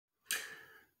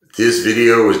This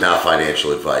video is not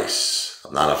financial advice.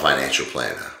 I'm not a financial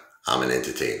planner. I'm an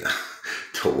entertainer.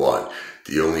 The one,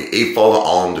 the only Apefather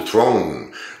on the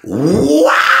throne.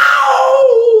 Wow!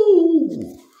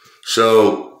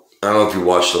 So, I don't know if you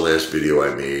watched the last video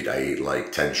I made. I ate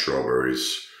like 10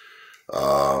 strawberries.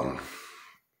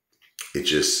 It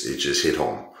just hit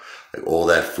home. Like all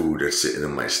that food that's sitting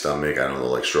in my stomach. I don't know,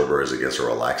 like strawberries, I guess, are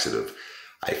a laxative.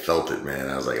 I felt it, man.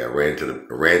 I was like, I ran to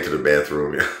the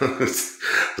bathroom. I was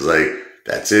like,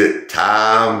 that's it.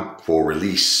 Time for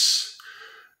release.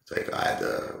 It's like I had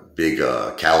the big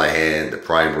Callahan, the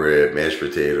prime rib, mashed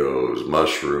potatoes,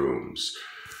 mushrooms,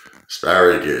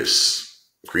 asparagus,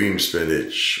 cream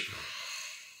spinach.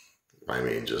 I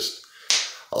mean, just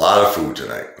a lot of food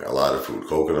tonight. A lot of food.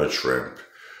 Coconut shrimp,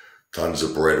 tons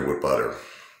of bread with butter.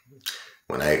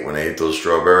 When I ate those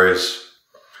strawberries,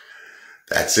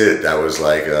 that's it. That was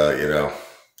like,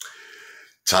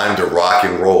 time to rock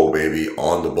and roll, baby,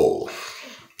 on the bowl.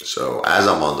 So as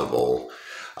I'm on the bowl,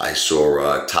 I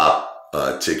saw Top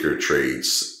Ticker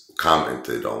Trades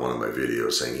commented on one of my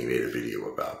videos saying he made a video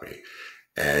about me.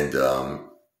 And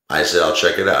I said, I'll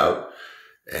check it out.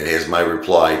 And here's my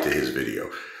reply to his video.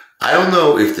 I don't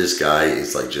know if this guy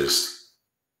is like just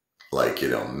like,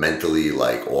 mentally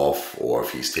like off, or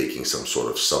if he's taking some sort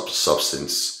of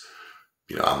substance.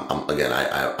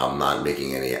 I'm not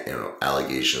making any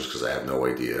allegations because I have no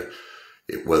idea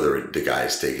whether the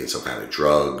guy's taking some kind of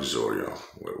drugs or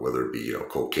whether it be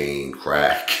cocaine,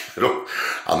 crack.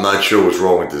 I'm not sure what's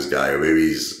wrong with this guy, or maybe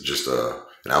he's just an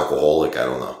alcoholic. I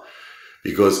don't know,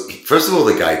 because first of all,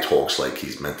 the guy talks like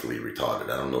he's mentally retarded.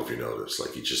 I don't know if you noticed.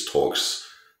 Like he just talks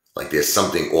like there's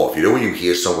something off. When you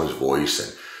hear someone's voice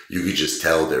and you could just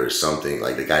tell there is something,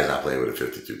 like the guy's not playing with a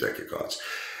 52 deck of cards.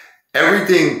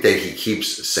 Everything that he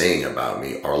keeps saying about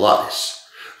me are lies.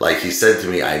 Like he said to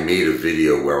me, I made a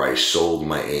video where I sold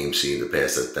my AMC in the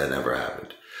past. That never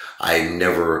happened. I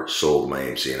never sold my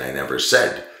AMC, and I never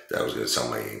said that I was going to sell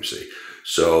my AMC.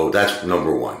 So that's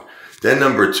number one. Then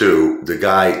number two, the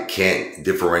guy can't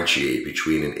differentiate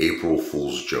between an April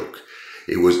Fool's joke.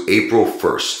 It was April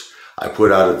 1st. I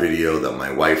put out a video that my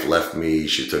wife left me.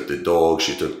 She took the dog.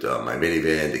 She took my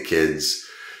minivan, the kids.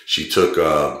 She took...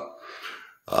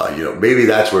 maybe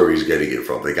that's where he's getting it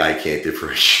from. The guy can't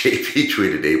differentiate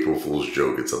between an April Fool's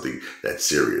joke and something that's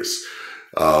serious.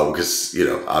 Because,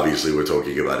 obviously we're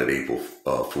talking about an April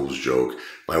Fool's joke.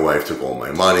 My wife took all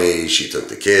my money. She took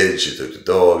the kids. She took the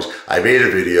dogs. I made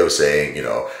a video saying,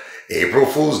 April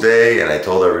Fool's Day. And I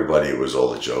told everybody it was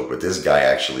all a joke. But this guy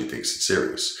actually thinks it's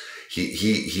serious.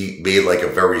 He made like a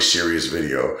very serious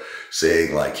video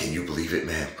saying like, can you believe it,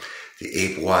 man? The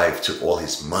ape wife took all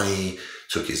his money,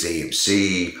 took his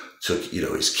AMC, took,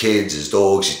 his kids, his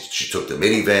dogs. She took the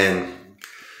minivan.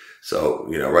 So,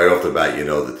 right off the bat,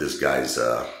 that this guy's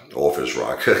off his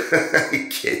rock. He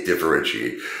can't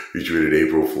differentiate between an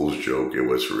April Fool's joke and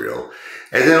what's real.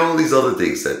 And then all these other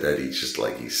things that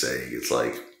he's saying.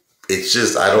 It's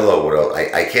just, I don't know what else.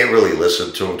 I can't really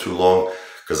listen to him too long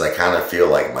because I kind of feel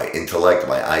like my intellect,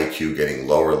 my IQ getting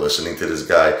lower listening to this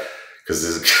guy. Because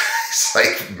this guy's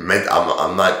like,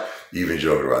 I'm not even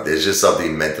joking around. There's just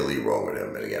something mentally wrong with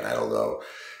him. And again, I don't know.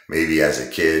 Maybe as a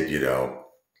kid,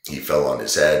 he fell on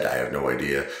his head. I have no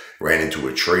idea. Ran into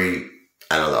a tree.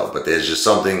 I don't know. But there's just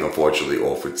something, unfortunately,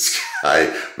 off with this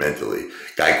guy mentally.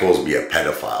 Guy calls me a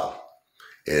pedophile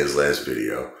in his last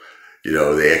video.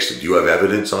 They asked him, do you have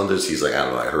evidence on this? He's like, I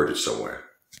don't know. I heard it somewhere.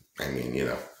 I mean,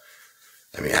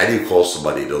 how do you call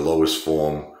somebody the lowest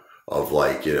form of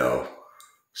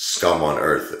scum on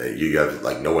earth? You have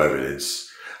no evidence.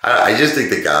 I just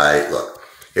think the guy, look,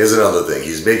 here's another thing.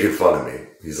 He's making fun of me.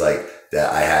 He's like,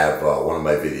 that I have one of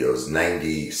my videos,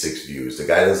 96 views. The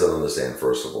guy doesn't understand,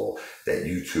 first of all, that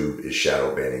YouTube is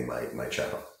shadow banning my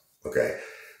channel. Okay.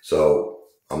 So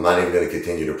I'm not even going to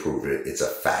continue to prove it. It's a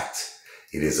fact.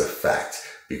 It is a fact,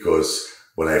 because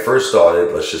when I first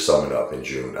started, let's just sum it up, in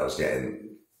June, I was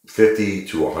getting 50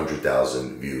 to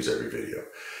 100,000 views every video.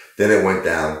 Then it went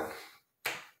down,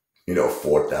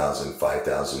 4,000,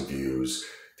 5,000 views.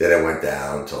 Then it went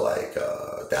down to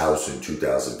 1,000,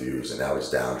 2,000 views, and now it's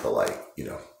down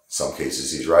to some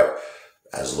cases he's right,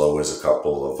 as low as a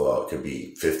couple of, could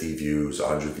be 50 views,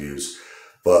 100 views.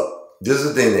 But this is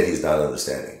the thing that he's not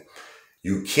understanding.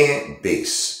 You can't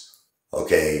base,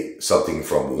 something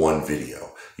from one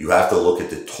video. You have to look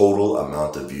at the total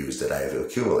amount of views that I have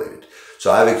accumulated.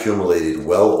 So I've accumulated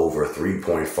well over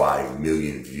 3.5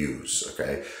 million views,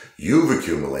 okay? You've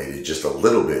accumulated just a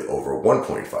little bit over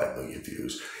 1.5 million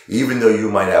views. Even though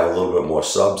you might have a little bit more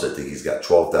subs, I think he's got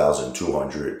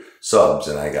 12,200 subs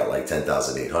and I got like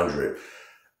 10,800.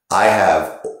 I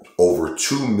have over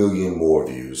 2 million more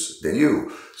views than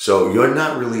you. So you're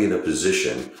not really in a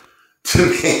position to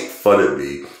make fun of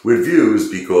me with views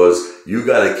because you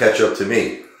got to catch up to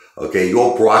me. Okay,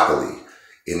 you're broccoli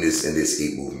in this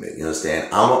ape movement. You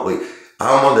understand? I'm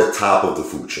on the top of the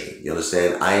food chain. You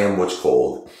understand? I am what's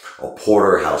called a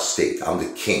porterhouse steak. I'm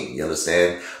the king. You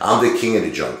understand? I'm the king of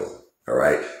the jungle. All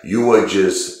right. You are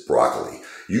just broccoli.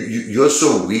 You're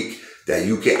so weak that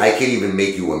I can't even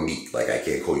make you a meat. Like I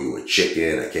can't call you a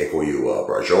chicken. I can't call you a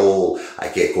brajol. I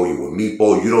can't call you a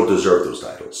meatball. You don't deserve those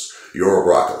titles. You're a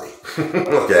broccoli.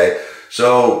 Okay.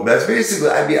 So that's basically,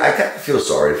 I mean, I kind of feel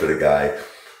sorry for the guy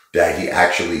that he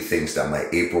actually thinks that my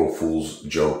April Fool's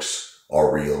jokes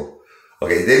are real.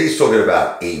 Okay. Then he's talking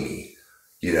about Amy,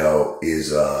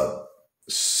 is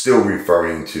still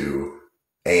referring to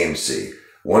AMC.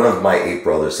 One of my ape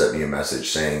brothers sent me a message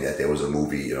saying that there was a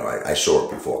movie, I saw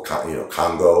it before,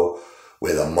 Congo,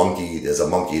 where there's a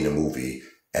monkey in the movie,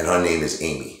 and her name is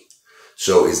Amy.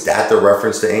 So is that the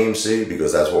reference to AMC?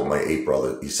 Because that's what my ape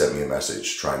brother, he sent me a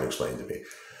message trying to explain to me.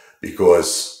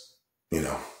 Because,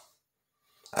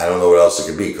 I don't know what else it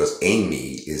could be, because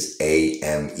Amy is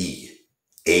A-M-E.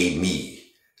 Amy,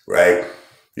 right?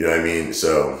 You know what I mean?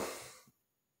 So,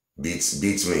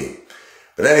 beats me.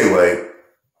 But anyway,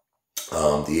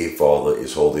 the Apefather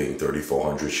is holding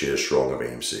 3,400 shares strong of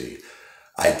AMC.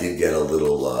 I did get a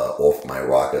little off my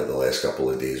rocker the last couple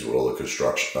of days with all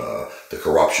the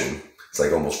corruption. It's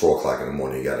like almost 4 o'clock in the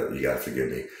morning. You gotta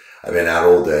forgive me. I've been out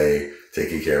all day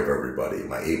taking care of everybody.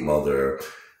 My ape mother,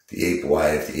 the ape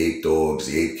wife, the ape dogs,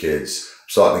 the ape kids. I'm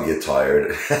starting to get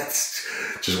tired.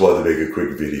 Just wanted to make a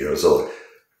quick video. So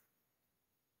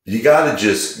you gotta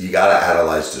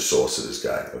analyze the source of this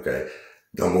guy, okay?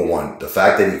 Number one, the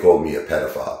fact that he called me a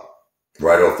pedophile,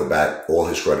 right off the bat, all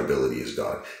his credibility is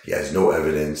gone. He has no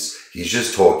evidence. He's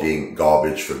just talking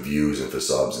garbage for views and for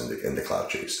subs and the clout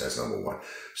chase. That's number one.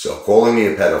 So calling me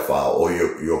a pedophile, all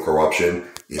your corruption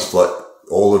is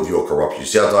all of your corruption. You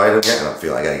see how tired I'm getting? I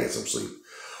feel like I gotta get some sleep.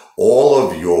 All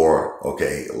of your,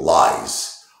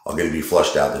 lies are going to be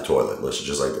flushed down the toilet. Listen,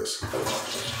 just like this.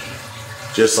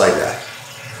 Just like that.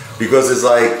 Because it's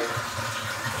like,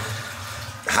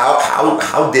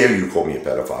 how dare you call me a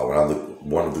pedophile when I'm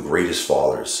one of the greatest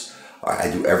fathers?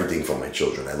 I do everything for my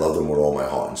children. I love them with all my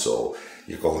heart and soul.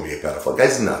 You're calling me a pedophile. The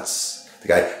guy's nuts. The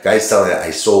guy's telling me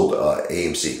I sold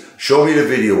AMC. Show me the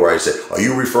video where I said, are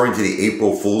you referring to the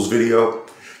April Fool's video?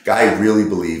 Guy really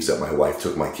believes that my wife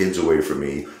took my kids away from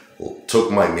me, took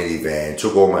my minivan,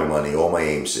 took all my money, all my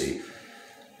AMC.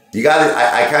 You got it.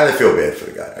 I kind of feel bad for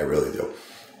the guy. I really do.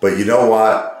 But you know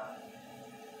what?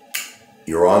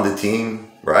 You're on the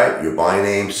team, right? You're buying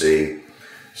AMC.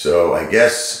 So I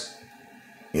guess,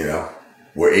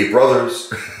 we're ape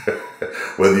brothers.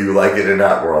 Whether you like it or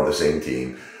not, we're on the same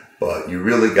team. But you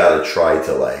really got to try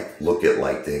to look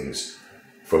at things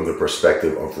from the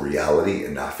perspective of reality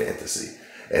and not fantasy.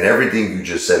 And everything you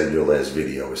just said in your last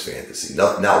video is fantasy.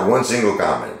 Not one single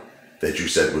comment that you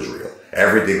said was real.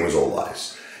 Everything was all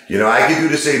lies. I could do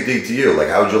the same thing to you.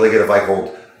 How would you like it if I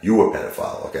called you a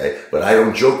pedophile, okay? But I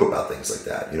don't joke about things like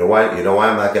that. You know why? You know why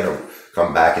I'm not going to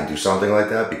come back and do something like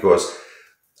that? Because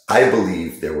I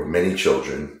believe there were many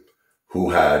children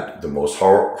who had the most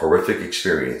horrific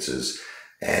experiences,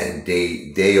 and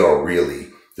they are really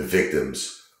the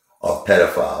victims of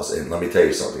pedophiles. And let me tell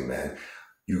you something, man.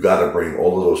 You got to bring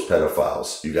all of those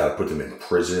pedophiles. You got to put them in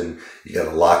prison. You got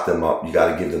to lock them up. You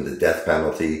got to give them the death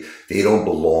penalty. They don't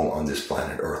belong on this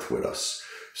planet Earth with us.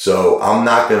 So I'm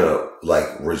not going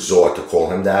to resort to call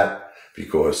him that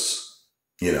because,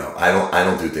 I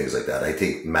don't do things like that. I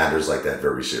take matters like that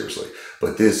very seriously.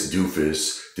 But this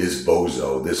doofus, this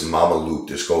bozo, this Mama Luke,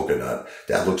 this coconut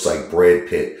that looks like Brad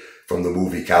Pitt from the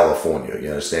movie California, you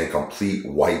understand? Complete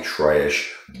white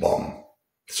trash bum.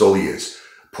 That's all he is.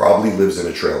 Probably lives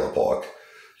in a trailer park.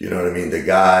 You know what I mean? The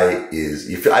guy is,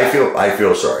 I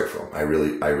feel sorry for him. I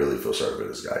really feel sorry for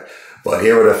this guy. But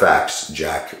here are the facts,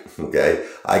 Jack. Okay.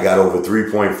 I got over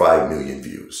 3.5 million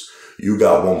views. You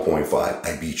got 1.5.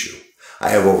 I beat you. I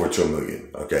have over 2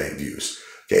 million. Okay. Views.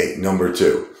 Okay. Number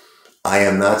 2, I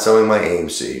am not selling my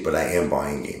AMC, but I am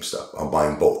buying GameStop. I'm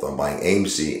buying both. I'm buying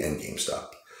AMC and GameStop.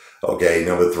 Okay.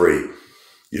 Number 3,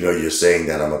 you're saying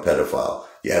that I'm a pedophile.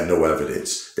 You have no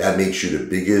evidence. That makes you the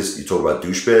biggest, you talk about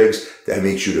douchebags, that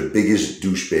makes you the biggest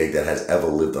douchebag that has ever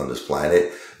lived on this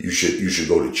planet. You should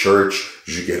go to church,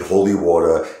 you should get holy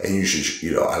water, and you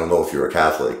should, I don't know if you're a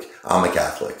Catholic. I'm a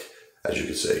Catholic, as you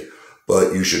can see.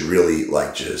 But you should really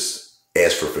just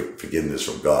ask for forgiveness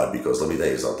from God, because let me tell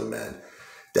you something, man.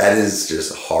 That is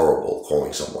just horrible,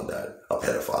 calling someone that a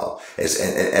pedophile.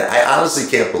 And I honestly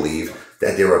can't believe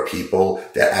that there are people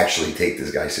that actually take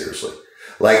this guy seriously.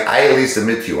 Like, I at least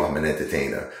admit to you I'm an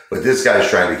entertainer, but this guy's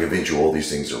trying to convince you all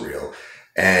these things are real.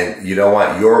 And you know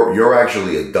what? You're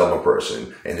actually a dumber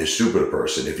person and a stupider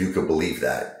person if you could believe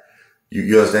that.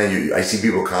 You understand? I see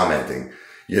people commenting,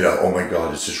 oh my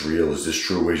God, is this real? Is this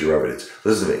true? Where's your evidence?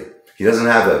 Listen to me. He doesn't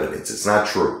have evidence. It's not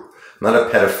true. I'm not a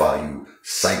pedophile, you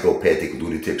psychopathic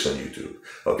lunatics on YouTube.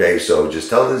 Okay, so just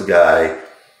tell this guy.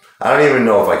 I don't even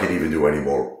know if I could even do any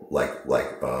more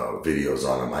videos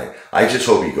on him. I just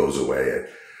hope he goes away.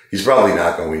 He's probably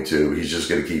not going to. He's just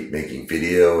going to keep making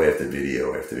video after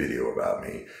video after video about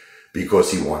me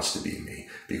because he wants to be me,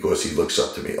 because he looks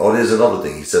up to me. Oh, there's another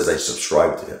thing. He says I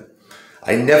subscribe to him.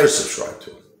 I never subscribe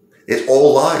to him. It's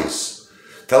all lies.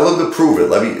 Tell him to prove it.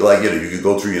 Let me, you could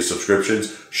go through your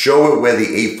subscriptions. Show it where the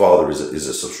Apefather is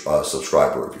a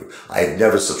subscriber of you. I've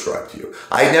never subscribed to you.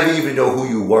 I never even know who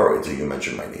you were until you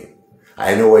mentioned my name. I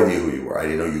had no idea who you were. I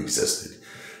didn't know you existed.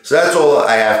 So that's all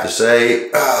I have to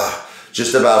say.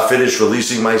 Just about finished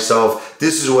releasing myself.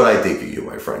 This is what I think of you,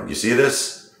 my friend. You see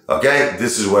this? Okay?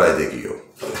 This is what I think of you.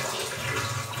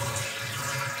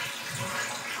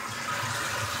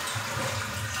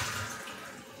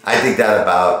 I think that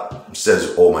about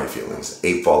says all my feelings.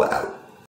 Apefather out.